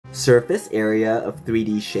Surface area of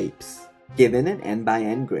 3D shapes. Given an n by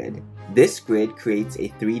n grid, this grid creates a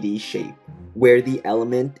 3D shape, where the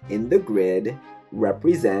element in the grid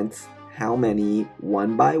represents how many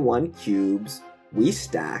 1 by 1 cubes we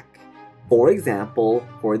stack. For example,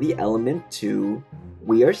 for the element 2,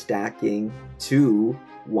 we are stacking 2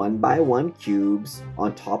 1 by 1 cubes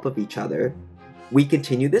on top of each other. We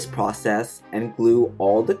continue this process and glue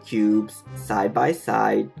all the cubes side by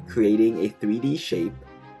side, creating a 3D shape.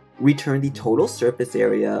 Return the total surface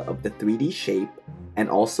area of the 3D shape, and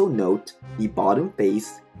also note the bottom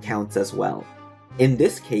face counts as well. In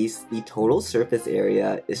this case, the total surface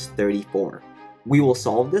area is 34. We will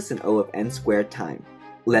solve this in O of n squared time.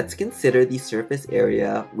 Let's consider the surface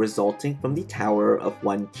area resulting from the tower of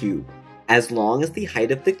 1 cube. As long as the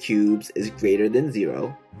height of the cubes is greater than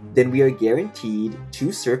 0, then we are guaranteed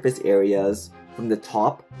 2 surface areas from the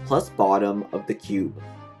top plus bottom of the cube.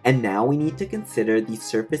 And now we need to consider the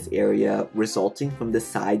surface area resulting from the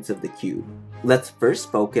sides of the cube. Let's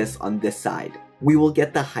first focus on this side. We will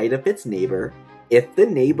get the height of its neighbor. If the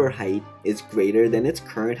neighbor height is greater than its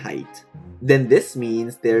current height, then this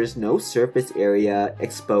means there is no surface area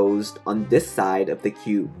exposed on this side of the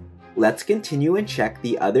cube. Let's continue and check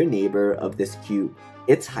the other neighbor of this cube.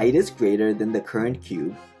 Its height is greater than the current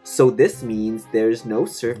cube, so this means there is no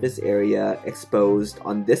surface area exposed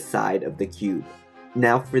on this side of the cube.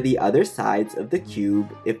 Now for the other sides of the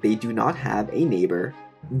cube, if they do not have a neighbor,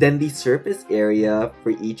 then the surface area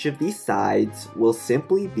for each of these sides will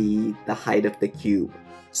simply be the height of the cube.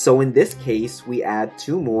 So in this case, we add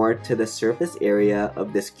 2 more to the surface area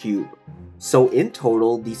of this cube. So in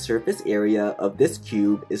total, the surface area of this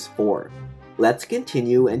cube is 4. Let's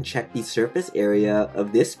continue and check the surface area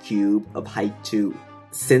of this cube of height 2.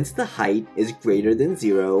 Since the height is greater than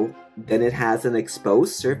 0, then it has an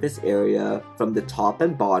exposed surface area from the top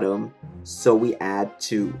and bottom, so we add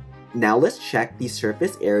 2. Now let's check the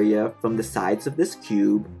surface area from the sides of this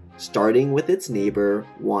cube, starting with its neighbor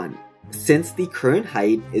 1. Since the current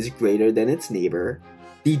height is greater than its neighbor,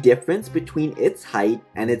 the difference between its height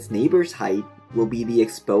and its neighbor's height will be the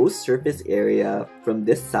exposed surface area from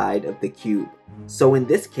this side of the cube. So in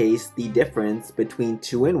this case, the difference between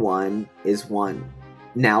 2 and 1 is 1.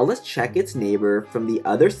 Now let's check its neighbor from the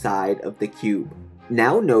other side of the cube.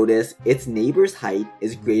 Now notice its neighbor's height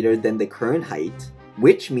is greater than the current height,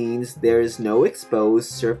 which means there is no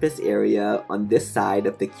exposed surface area on this side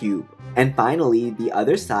of the cube. And finally, the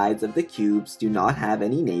other sides of the cubes do not have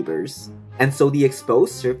any neighbors, and so the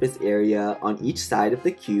exposed surface area on each side of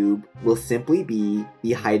the cube will simply be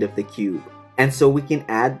the height of the cube. And so we can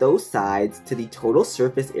add those sides to the total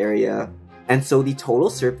surface area, and so the total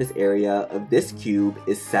surface area of this cube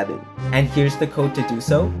is 7. And here's the code to do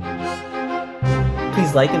so.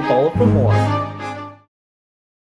 Please like and follow for more.